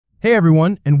Hey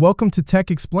everyone, and welcome to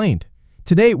Tech Explained.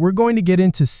 Today, we're going to get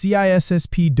into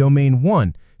CISSP Domain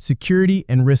 1, Security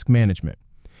and Risk Management.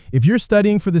 If you're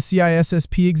studying for the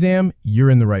CISSP exam, you're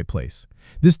in the right place.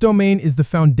 This domain is the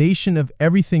foundation of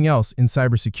everything else in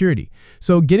cybersecurity,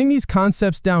 so getting these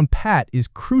concepts down pat is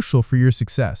crucial for your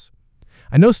success.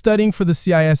 I know studying for the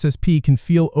CISSP can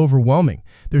feel overwhelming.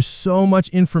 There's so much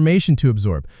information to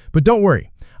absorb, but don't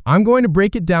worry. I'm going to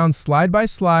break it down slide by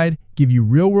slide, give you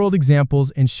real-world examples,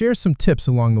 and share some tips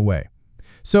along the way.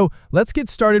 So let's get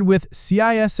started with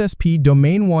CISSP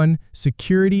Domain 1,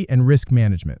 Security and Risk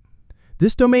Management.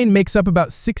 This domain makes up about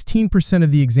 16% of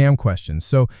the exam questions,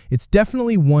 so it's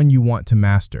definitely one you want to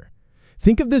master.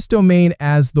 Think of this domain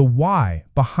as the why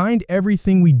behind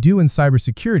everything we do in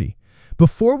cybersecurity.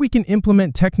 Before we can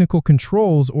implement technical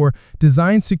controls or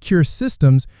design secure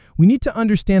systems, we need to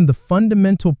understand the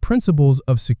fundamental principles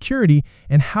of security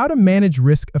and how to manage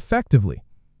risk effectively.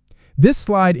 This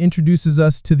slide introduces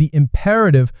us to the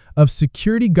imperative of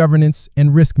security governance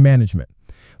and risk management.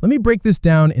 Let me break this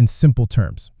down in simple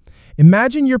terms.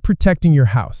 Imagine you're protecting your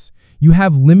house. You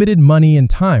have limited money and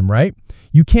time, right?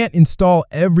 You can't install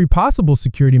every possible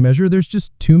security measure, there's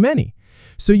just too many.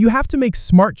 So you have to make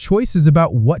smart choices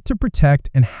about what to protect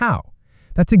and how.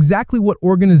 That's exactly what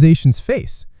organizations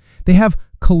face. They have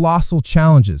colossal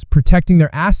challenges protecting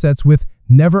their assets with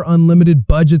never unlimited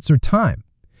budgets or time.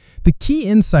 The key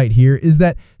insight here is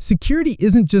that security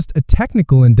isn't just a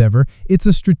technical endeavor, it's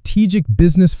a strategic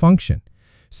business function.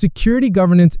 Security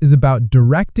governance is about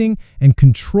directing and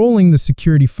controlling the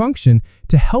security function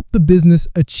to help the business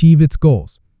achieve its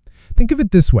goals. Think of it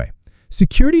this way.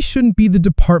 Security shouldn't be the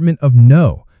department of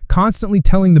no, constantly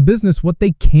telling the business what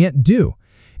they can't do.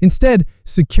 Instead,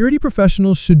 security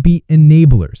professionals should be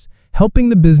enablers, helping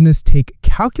the business take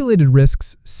calculated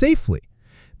risks safely.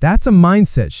 That's a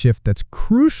mindset shift that's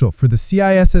crucial for the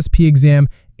CISSP exam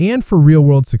and for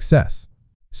real-world success.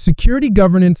 Security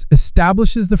governance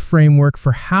establishes the framework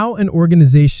for how an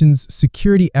organization's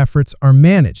security efforts are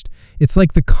managed. It's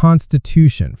like the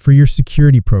Constitution for your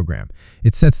security program.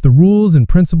 It sets the rules and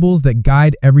principles that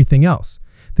guide everything else.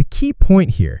 The key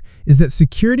point here is that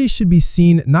security should be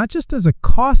seen not just as a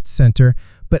cost center,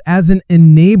 but as an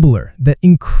enabler that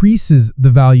increases the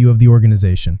value of the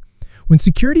organization. When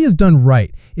security is done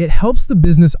right, it helps the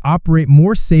business operate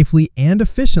more safely and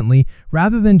efficiently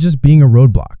rather than just being a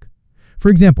roadblock. For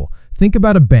example, think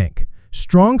about a bank.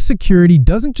 Strong security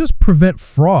doesn't just prevent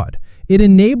fraud, it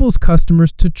enables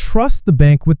customers to trust the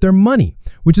bank with their money,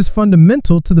 which is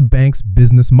fundamental to the bank's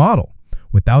business model.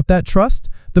 Without that trust,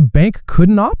 the bank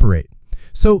couldn't operate.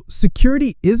 So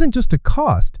security isn't just a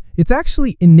cost, it's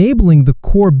actually enabling the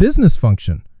core business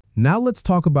function. Now let's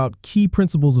talk about key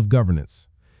principles of governance.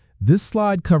 This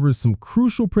slide covers some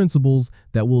crucial principles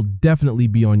that will definitely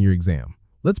be on your exam.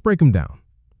 Let's break them down.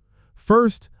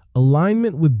 First,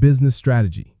 alignment with business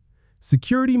strategy.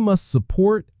 Security must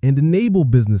support and enable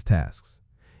business tasks.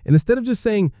 And instead of just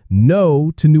saying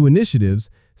no to new initiatives,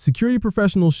 security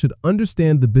professionals should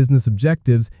understand the business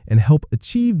objectives and help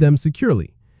achieve them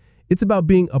securely. It's about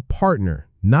being a partner,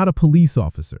 not a police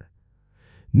officer.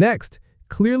 Next,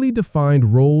 clearly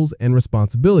defined roles and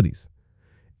responsibilities.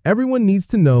 Everyone needs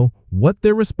to know what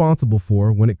they're responsible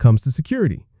for when it comes to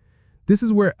security. This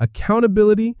is where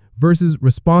accountability versus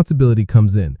responsibility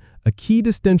comes in, a key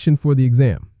distinction for the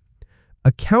exam.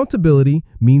 Accountability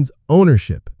means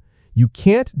ownership. You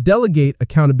can't delegate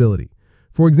accountability.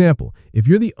 For example, if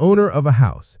you're the owner of a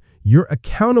house, you're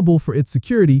accountable for its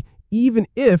security even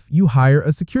if you hire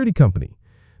a security company.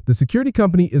 The security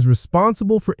company is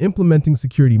responsible for implementing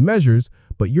security measures,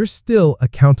 but you're still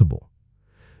accountable.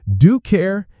 Due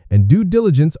care and due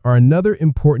diligence are another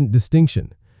important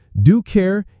distinction. Due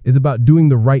care is about doing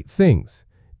the right things,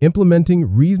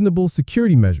 implementing reasonable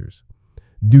security measures.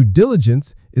 Due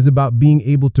diligence is about being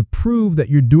able to prove that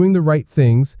you're doing the right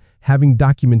things, having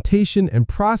documentation and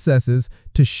processes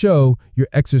to show you're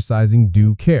exercising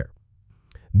due care.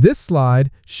 This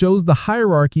slide shows the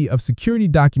hierarchy of security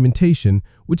documentation,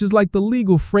 which is like the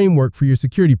legal framework for your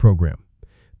security program.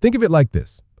 Think of it like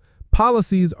this.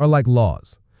 Policies are like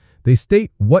laws. They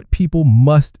state what people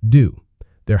must do.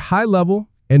 They're high level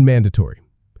and mandatory.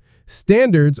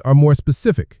 Standards are more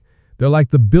specific. They're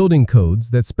like the building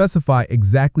codes that specify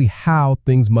exactly how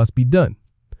things must be done.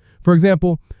 For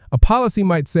example, a policy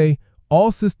might say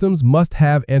all systems must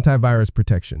have antivirus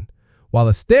protection, while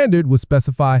a standard would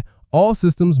specify all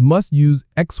systems must use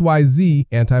XYZ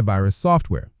antivirus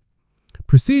software.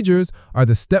 Procedures are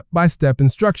the step-by-step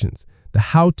instructions, the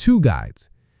how-to guides.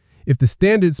 If the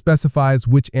standard specifies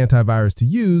which antivirus to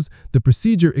use, the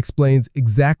procedure explains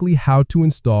exactly how to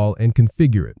install and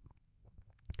configure it.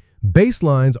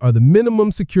 Baselines are the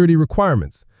minimum security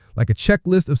requirements, like a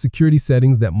checklist of security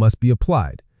settings that must be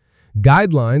applied.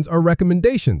 Guidelines are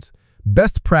recommendations,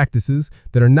 best practices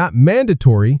that are not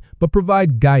mandatory but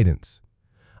provide guidance.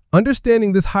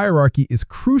 Understanding this hierarchy is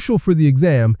crucial for the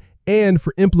exam and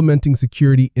for implementing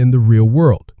security in the real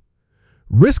world.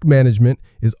 Risk management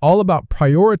is all about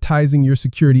prioritizing your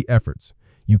security efforts.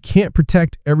 You can't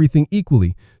protect everything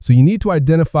equally, so you need to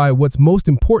identify what's most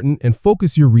important and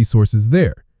focus your resources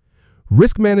there.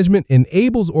 Risk management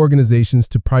enables organizations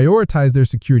to prioritize their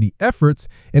security efforts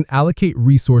and allocate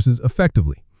resources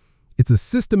effectively. It's a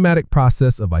systematic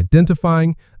process of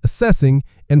identifying, assessing,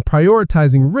 and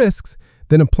prioritizing risks,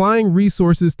 then applying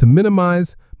resources to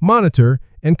minimize, monitor,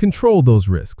 and control those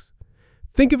risks.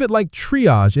 Think of it like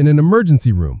triage in an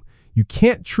emergency room. You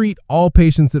can't treat all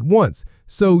patients at once,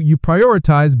 so you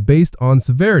prioritize based on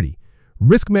severity.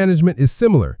 Risk management is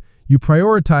similar. You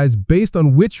prioritize based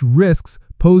on which risks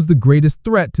pose the greatest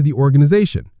threat to the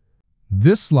organization.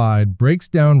 This slide breaks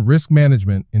down risk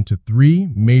management into 3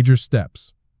 major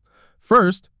steps.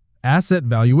 First, asset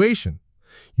valuation.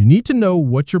 You need to know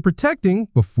what you're protecting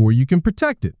before you can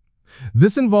protect it.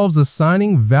 This involves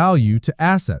assigning value to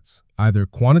assets, either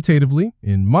quantitatively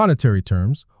in monetary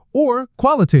terms or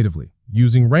qualitatively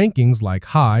using rankings like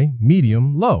high,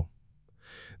 medium, low.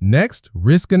 Next,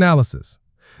 risk analysis.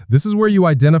 This is where you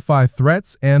identify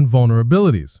threats and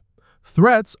vulnerabilities.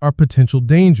 Threats are potential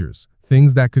dangers,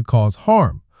 things that could cause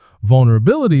harm.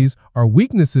 Vulnerabilities are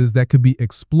weaknesses that could be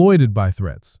exploited by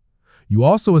threats. You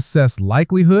also assess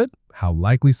likelihood, how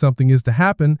likely something is to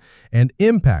happen, and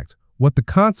impact, what the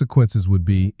consequences would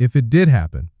be if it did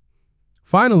happen.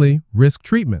 Finally, risk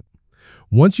treatment.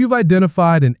 Once you've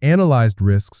identified and analyzed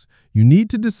risks, you need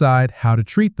to decide how to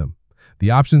treat them.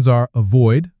 The options are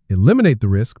avoid, eliminate the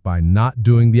risk by not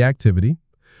doing the activity;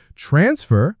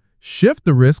 transfer, shift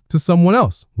the risk to someone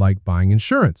else, like buying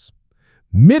insurance;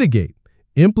 mitigate,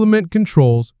 implement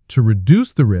controls to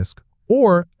reduce the risk;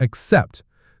 or accept,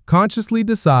 consciously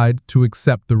decide to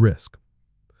accept the risk.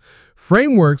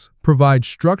 Frameworks provide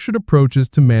structured approaches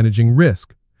to managing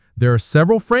risk. There are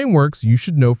several frameworks you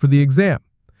should know for the exam.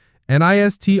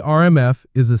 NIST RMF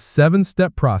is a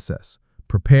 7-step process: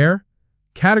 prepare,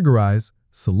 categorize,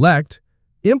 select,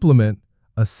 implement,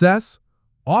 assess,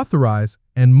 authorize,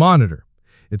 and monitor.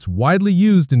 It's widely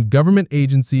used in government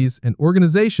agencies and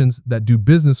organizations that do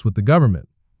business with the government.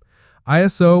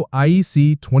 ISO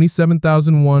IEC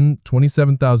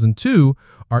 27001-27002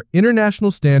 are international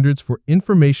standards for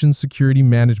information security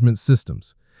management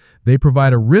systems. They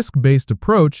provide a risk-based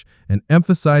approach and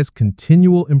emphasize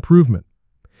continual improvement.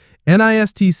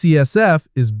 NIST CSF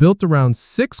is built around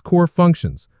 6 core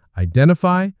functions: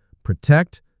 identify,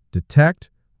 protect,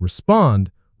 detect,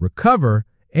 respond, recover,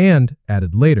 and,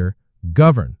 added later,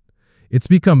 govern. It's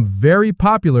become very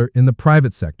popular in the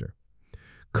private sector.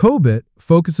 COBIT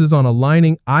focuses on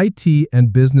aligning IT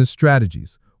and business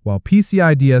strategies, while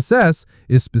PCI DSS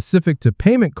is specific to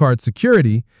payment card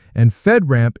security and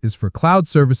FedRAMP is for cloud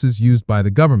services used by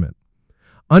the government.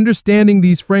 Understanding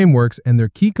these frameworks and their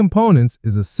key components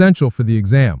is essential for the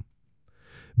exam.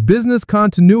 Business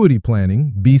continuity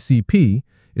planning, BCP,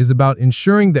 is about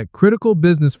ensuring that critical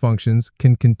business functions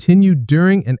can continue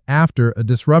during and after a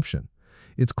disruption.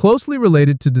 It's closely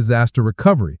related to disaster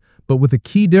recovery, but with a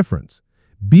key difference.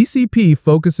 BCP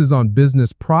focuses on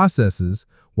business processes,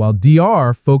 while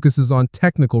DR focuses on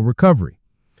technical recovery.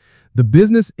 The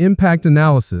Business Impact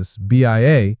Analysis,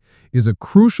 BIA, is a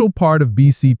crucial part of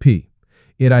BCP.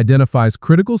 It identifies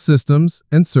critical systems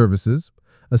and services,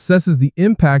 assesses the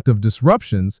impact of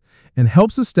disruptions, and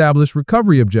helps establish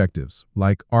recovery objectives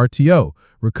like RTO,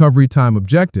 Recovery Time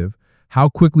Objective, how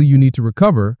quickly you need to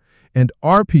recover, and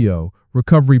RPO,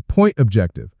 Recovery Point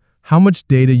Objective, how much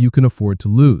data you can afford to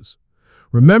lose.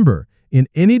 Remember, in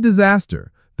any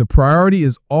disaster, the priority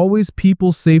is always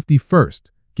people's safety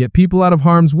first. Get people out of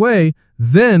harm's way,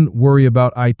 then worry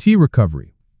about IT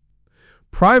recovery.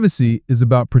 Privacy is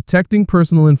about protecting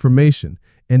personal information,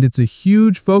 and it's a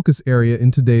huge focus area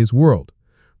in today's world.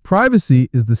 Privacy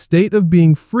is the state of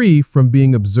being free from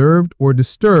being observed or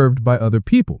disturbed by other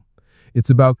people. It's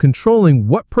about controlling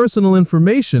what personal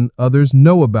information others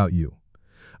know about you.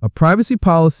 A privacy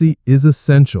policy is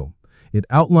essential. It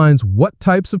outlines what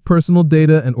types of personal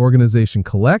data an organization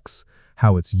collects,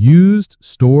 how it's used,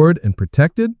 stored, and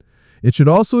protected. It should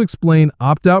also explain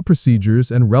opt-out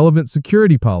procedures and relevant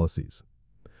security policies.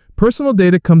 Personal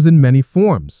data comes in many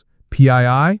forms: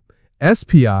 PII,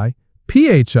 SPI,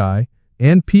 PHI,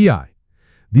 and PI.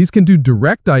 These can do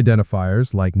direct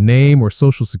identifiers like name or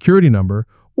social security number,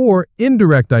 or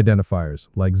indirect identifiers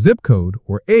like zip code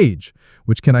or age,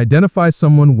 which can identify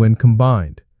someone when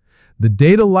combined. The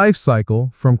data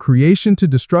lifecycle from creation to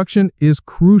destruction is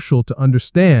crucial to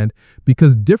understand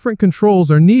because different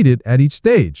controls are needed at each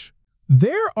stage.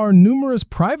 There are numerous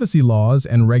privacy laws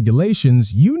and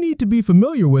regulations you need to be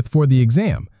familiar with for the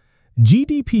exam.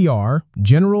 GDPR,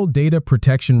 General Data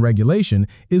Protection Regulation,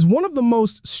 is one of the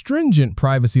most stringent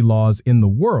privacy laws in the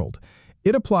world.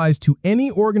 It applies to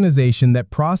any organization that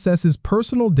processes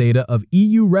personal data of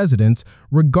EU residents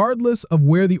regardless of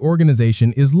where the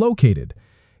organization is located.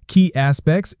 Key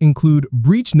aspects include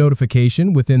breach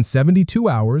notification within 72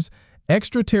 hours,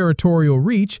 extraterritorial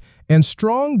reach, and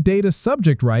strong data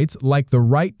subject rights like the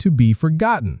right to be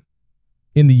forgotten.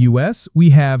 In the US, we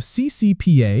have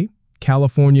CCPA,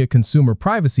 California Consumer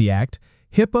Privacy Act,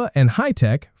 HIPAA and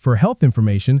HITECH for health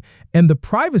information, and the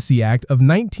Privacy Act of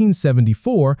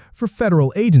 1974 for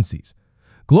federal agencies.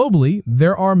 Globally,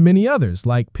 there are many others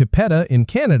like PIPEDA in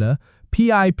Canada,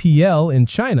 PIPL in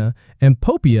China, and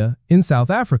POPIA in South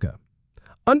Africa.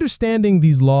 Understanding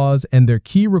these laws and their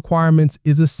key requirements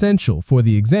is essential for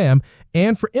the exam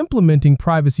and for implementing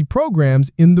privacy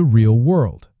programs in the real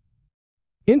world.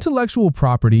 Intellectual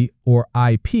property, or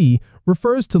IP,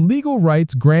 refers to legal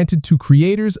rights granted to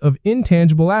creators of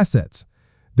intangible assets.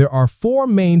 There are 4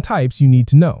 main types you need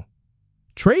to know.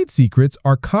 Trade secrets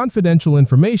are confidential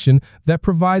information that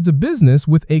provides a business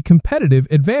with a competitive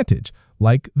advantage,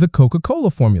 like the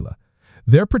Coca-Cola formula.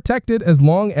 They're protected as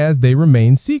long as they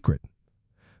remain secret.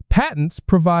 Patents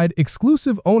provide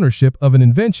exclusive ownership of an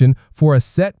invention for a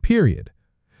set period.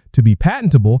 To be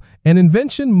patentable, an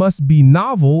invention must be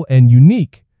novel and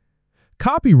unique.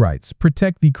 Copyrights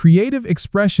protect the creative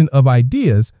expression of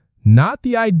ideas, not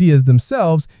the ideas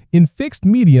themselves, in fixed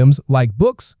mediums like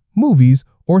books, movies,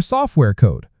 or software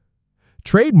code.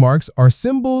 Trademarks are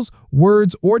symbols,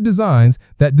 words, or designs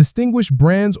that distinguish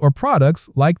brands or products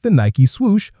like the Nike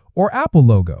swoosh or Apple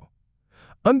logo.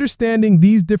 Understanding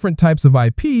these different types of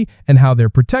IP and how they're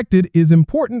protected is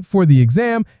important for the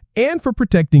exam and for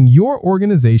protecting your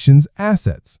organization's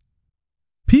assets.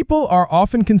 People are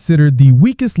often considered the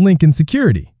weakest link in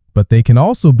security, but they can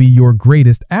also be your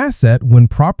greatest asset when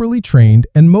properly trained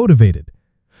and motivated.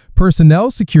 Personnel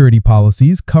security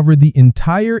policies cover the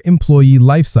entire employee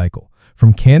lifecycle,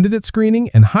 from candidate screening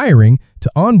and hiring to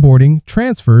onboarding,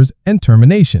 transfers, and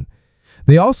termination.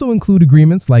 They also include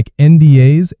agreements like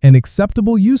NDAs and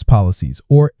acceptable use policies,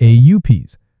 or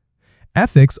AUPs.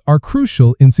 Ethics are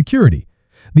crucial in security.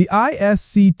 The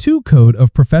ISC2 Code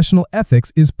of Professional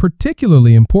Ethics is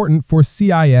particularly important for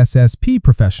CISSP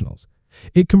professionals.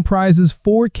 It comprises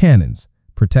 4 canons: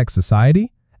 protect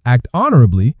society, act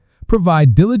honorably,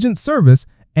 provide diligent service,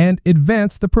 and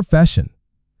advance the profession.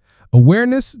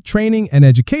 Awareness, training, and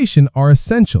education are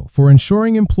essential for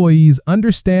ensuring employees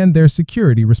understand their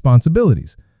security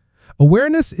responsibilities.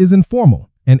 Awareness is informal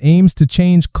and aims to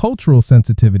change cultural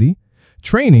sensitivity.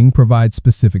 Training provides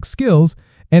specific skills,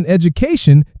 and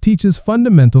education teaches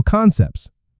fundamental concepts.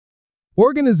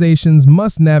 Organizations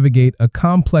must navigate a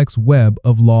complex web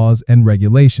of laws and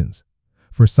regulations.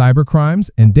 For cybercrimes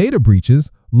and data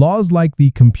breaches, laws like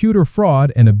the Computer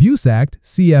Fraud and Abuse Act,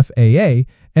 CFAA,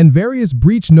 and various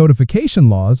breach notification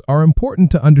laws are important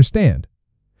to understand.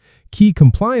 Key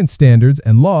compliance standards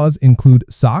and laws include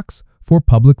SOX for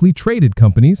publicly traded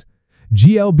companies,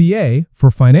 GLBA for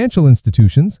financial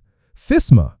institutions,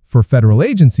 FISMA for federal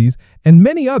agencies, and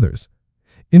many others.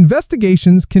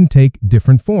 Investigations can take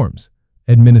different forms: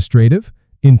 administrative,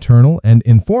 internal and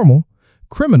informal,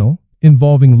 criminal,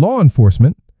 involving law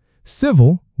enforcement,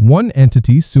 civil, one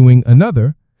entity suing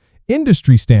another,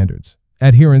 industry standards,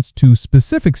 adherence to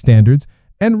specific standards,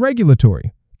 and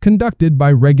regulatory, conducted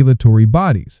by regulatory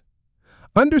bodies.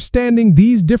 Understanding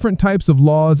these different types of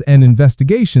laws and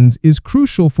investigations is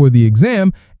crucial for the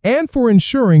exam and for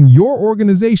ensuring your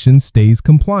organization stays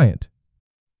compliant.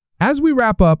 As we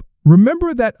wrap up,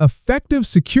 remember that effective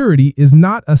security is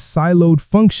not a siloed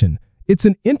function. It's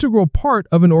an integral part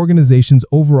of an organization's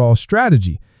overall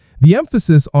strategy. The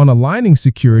emphasis on aligning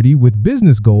security with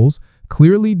business goals,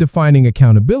 clearly defining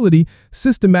accountability,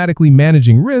 systematically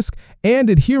managing risk, and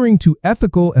adhering to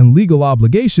ethical and legal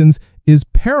obligations is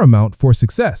paramount for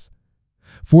success.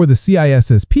 For the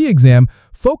CISSP exam,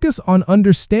 focus on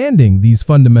understanding these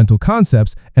fundamental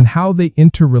concepts and how they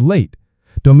interrelate.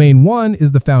 Domain 1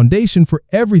 is the foundation for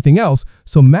everything else,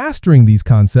 so mastering these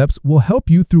concepts will help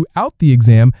you throughout the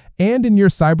exam and in your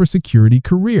cybersecurity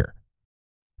career.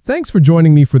 Thanks for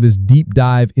joining me for this deep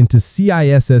dive into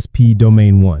CISSP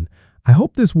Domain 1. I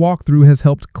hope this walkthrough has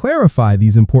helped clarify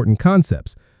these important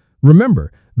concepts.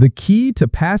 Remember, the key to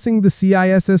passing the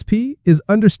CISSP is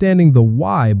understanding the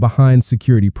why behind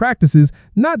security practices,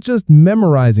 not just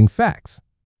memorizing facts.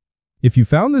 If you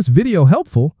found this video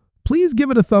helpful, Please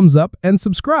give it a thumbs up and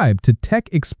subscribe to Tech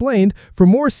Explained for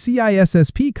more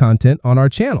CISSP content on our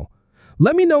channel.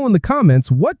 Let me know in the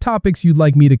comments what topics you'd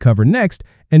like me to cover next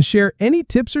and share any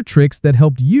tips or tricks that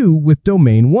helped you with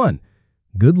Domain 1.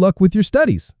 Good luck with your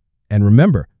studies. And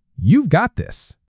remember, you've got this.